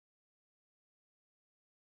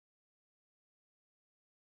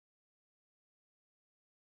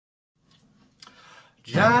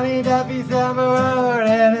Johnny Depp, he's never heard,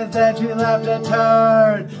 and instead she left a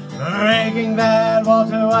turd. Breaking Bad,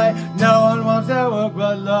 Walter White, no one wants their work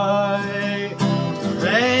but lie.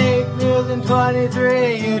 Fake news in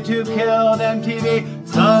 23, YouTube killed MTV.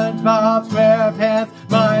 SpongeBob SquarePants,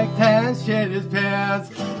 Mike Pence shit his pants.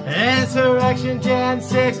 Insurrection Jan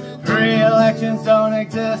 6, free elections don't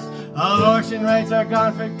exist. Abortion rights are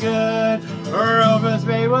gone for good. Roe vs.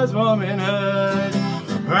 Wade was womanhood.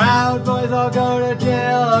 Proud Boys all go to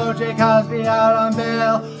jail. OJ Cosby out on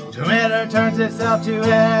bail. Twitter turns itself to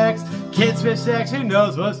X. Kids fish sex, who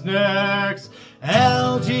knows what's next?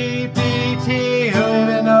 LGBT, who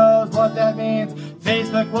even knows what that means?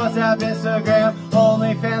 Facebook, WhatsApp, Instagram,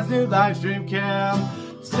 OnlyFans, new livestream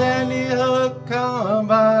cam. Sandy Hook,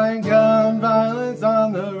 Columbine, gun violence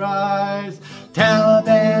on the rise.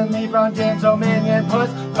 Taliban, LeBron James, Dominion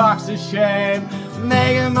puts Fox to shame.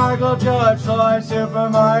 Meghan, Markle, George Floyd, Super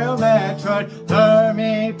Mario, Metroid,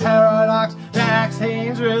 Fermi, paradox,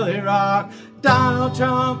 vaccines really rock. Donald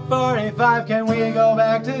Trump, 45, can we go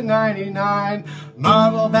back to 99?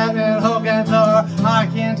 Marvel, Batman, Hulk, and Thor, I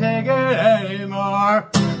can't take it anymore.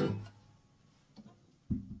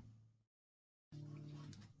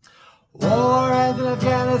 War ends in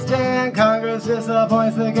Afghanistan, Congress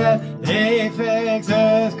disappoints again. He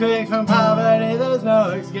fixes quick from poverty, there's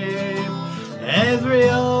no escape.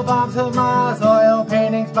 Israel bombs Hamas, oil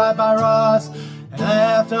paintings by Ross.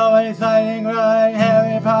 Left always fighting right,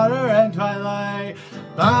 Harry Potter and Twilight.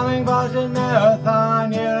 Bombing Boston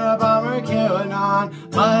Marathon, Unabomber,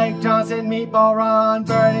 QAnon. Mike Johnson, Meatball Ron,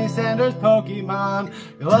 Bernie Sanders, Pokemon.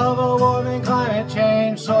 Global warming, climate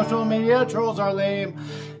change, social media trolls are lame.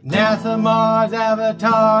 NASA, Mars,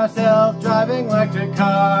 Avatar, self-driving electric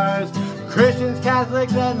cars. Christians,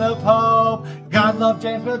 Catholics, and the Pope. God love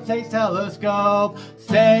James but Space Telescope.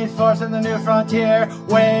 Space Force and the New Frontier.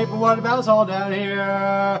 Wait, but what about us all down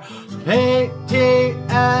here? PTSD,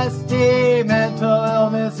 mental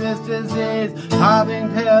illness is disease.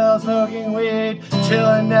 Popping pills, smoking weed,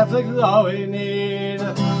 chilling Netflix is all we need.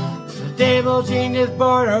 Stable genius,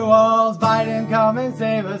 border walls, Biden come and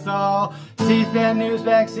save us all. C-SPAN,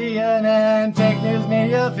 Newsmax, CNN, fake news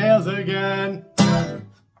media fails again.